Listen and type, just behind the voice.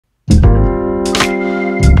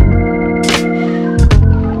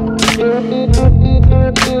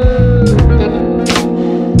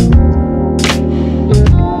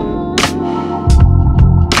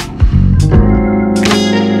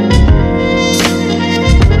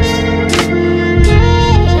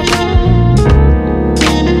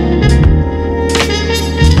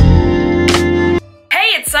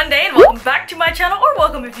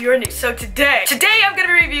So today I'm gonna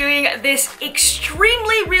be reviewing this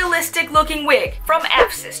extremely realistic looking wig from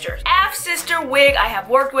Afsister. Afsisterwig I have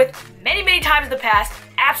worked with many times in the past.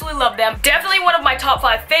 Absolutely love them. Definitely one of my top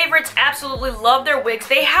 5 favorites. Absolutely love their wigs.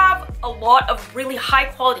 They have a lot of really high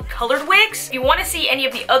quality colored wigs. If you want to see any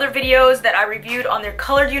of the other videos that I reviewed on their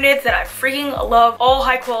colored units that I freaking love, all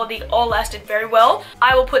high quality, all lasted very well,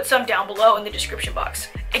 I will put some down below in the description box.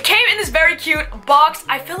 It came in this very cute box.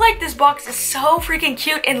 I feel like this box is so freaking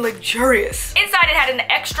cute and luxurious. Inside it had an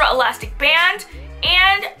extra elastic band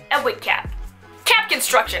and a wig cap. Cap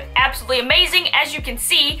construction, absolutely amazing. As you can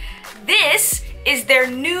see, this is their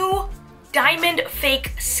new diamond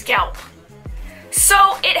fake scalp.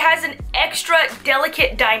 So it has an extra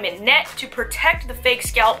delicate diamond net to protect the fake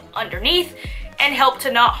scalp underneath and help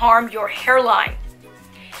to not harm your hairline.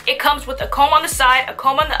 It comes with a comb on the side, a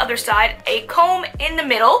comb on the other side, a comb in the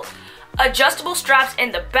middle, adjustable straps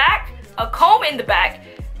in the back, a comb in the back,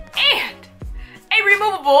 and a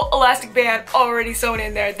removable elastic band already sewn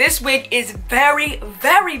in there. This wig is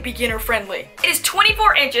very beginner friendly. It is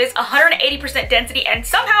 24 inches, 180% density, and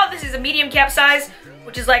somehow this is a medium cap size,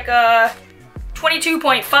 which is like a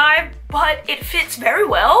 22.5, but it fits very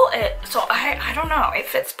well. So I don't know, it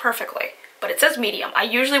fits perfectly. But it says medium. I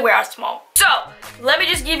usually wear a small. So let me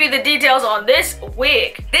just give you the details on this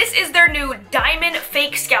wig. This is their new diamond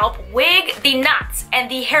fake scalp wig. The knots and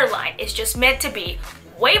the hairline is just meant to be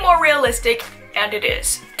way more realistic, and it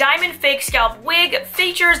is. Diamond fake scalp wig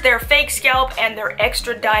features their fake scalp and their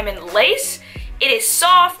extra diamond lace. It is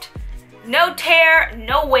soft, no tear,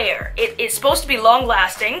 no wear. It is supposed to be long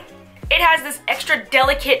lasting. It has this extra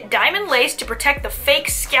delicate diamond lace to protect the fake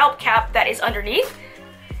scalp cap that is underneath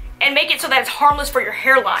and make it so that it's harmless for your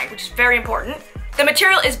hairline, which is very important. The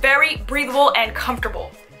material is very breathable and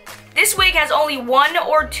comfortable. This wig has only 1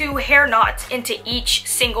 or 2 hair knots into each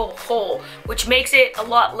single hole, which makes it a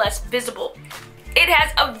lot less visible. It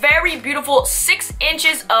has a very beautiful 6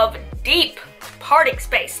 inches of deep parting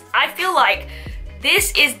space. I feel like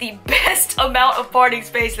this is the best amount of parting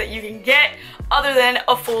space that you can get, other than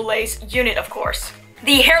a full lace unit, of course.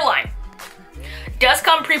 The hairline does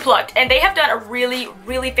come pre-plucked, and they have done a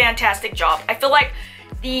really fantastic job. I feel like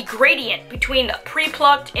the gradient between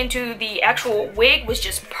pre-plucked into the actual wig was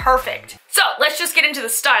just perfect. So let's just get into the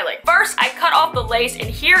styling. First, I cut off the lace, and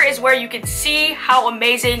here is where you can see how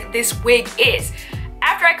amazing this wig is.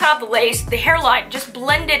 After I cut off the lace, the hairline just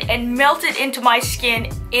blended and melted into my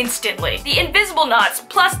skin instantly. The invisible knots,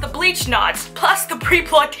 plus the bleach knots, plus the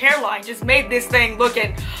pre-plucked hairline just made this thing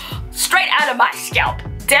looking straight out of my scalp.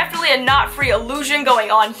 Definitely a knot-free illusion going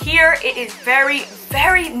on here. It is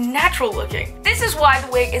very natural looking. This is why the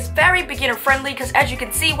wig is very beginner friendly, because as you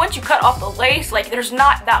can see, once you cut off the lace, like, there's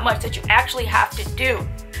not that much that you actually have to do.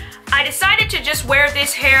 I decided to just wear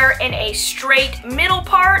this hair in a straight middle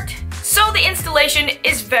part, so the installation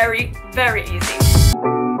is very easy.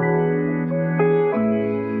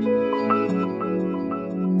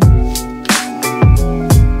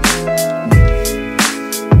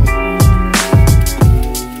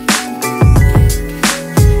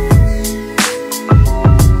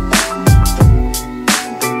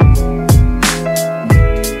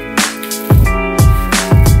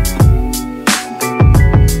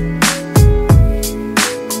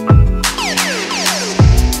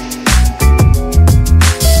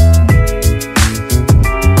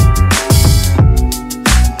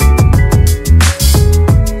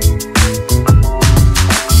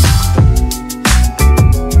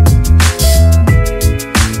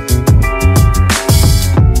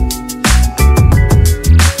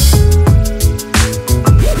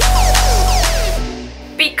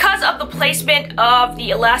 Of the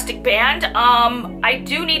elastic band, I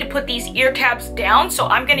do need to put these ear tabs down, so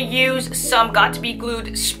I'm gonna use some Got To Be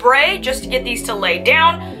Glued spray just to get these to lay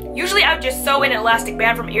down. Usually I would just sew in an elastic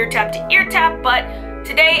band from ear tab to ear tab, but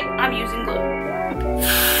today I'm using glue.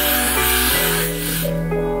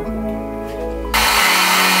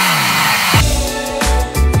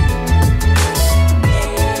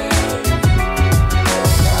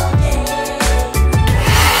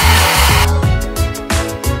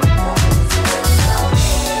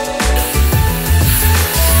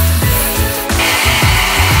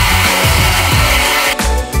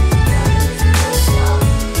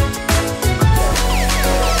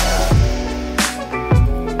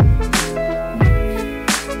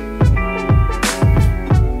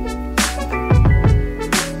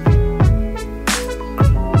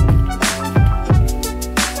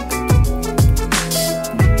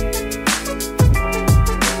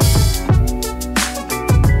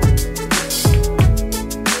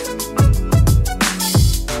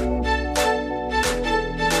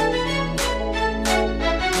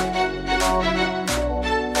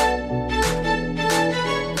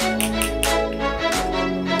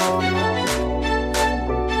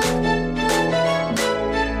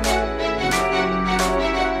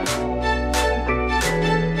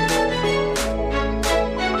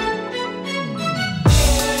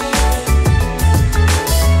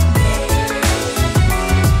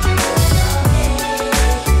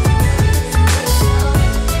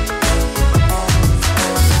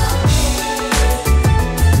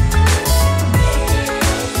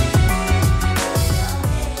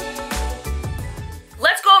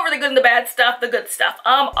 good and the bad stuff, the good stuff.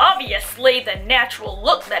 Obviously the natural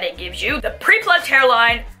look that it gives you, the pre-plucked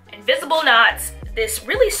hairline, invisible knots, this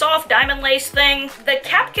really soft diamond lace thing. The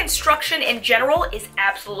cap construction in general is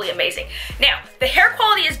absolutely amazing. Now, the hair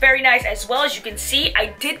quality is very nice as well. As you can see, I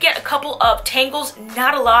did get a couple of tangles,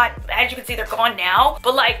 not a lot. As you can see, they're gone now.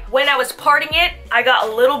 But like when I was parting it, I got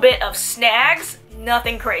a little bit of snags.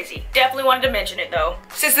 Nothing crazy. Definitely wanted to mention it though.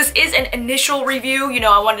 Since this is an initial review, you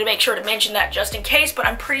know, I wanted to make sure to mention that just in case, but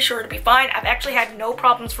I'm pretty sure it'll be fine. I've actually had no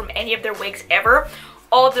problems from any of their wigs ever.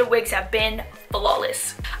 All of their wigs have been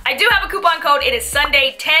flawless. I do have a coupon code. It is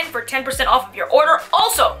Sundai10 for 10% off of your order.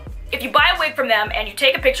 Also, if you buy a wig from them and you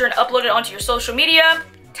take a picture and upload it onto your social media,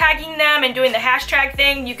 tagging them and doing the hashtag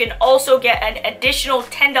thing, you can also get an additional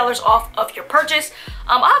 $10 off of your purchase.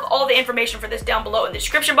 I'll have all the information for this down below in the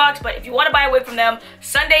description box, but if you want to buy a wig from them,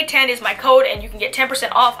 Sundai10 is my code and you can get 10%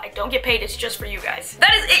 off. I don't get paid, it's just for you guys.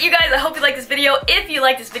 That is it, you guys. I hope you like this video. If you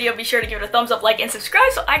like this video, be sure to give it a thumbs up, like, and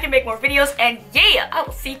subscribe so I can make more videos. And yeah, I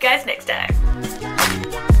will see you guys next time.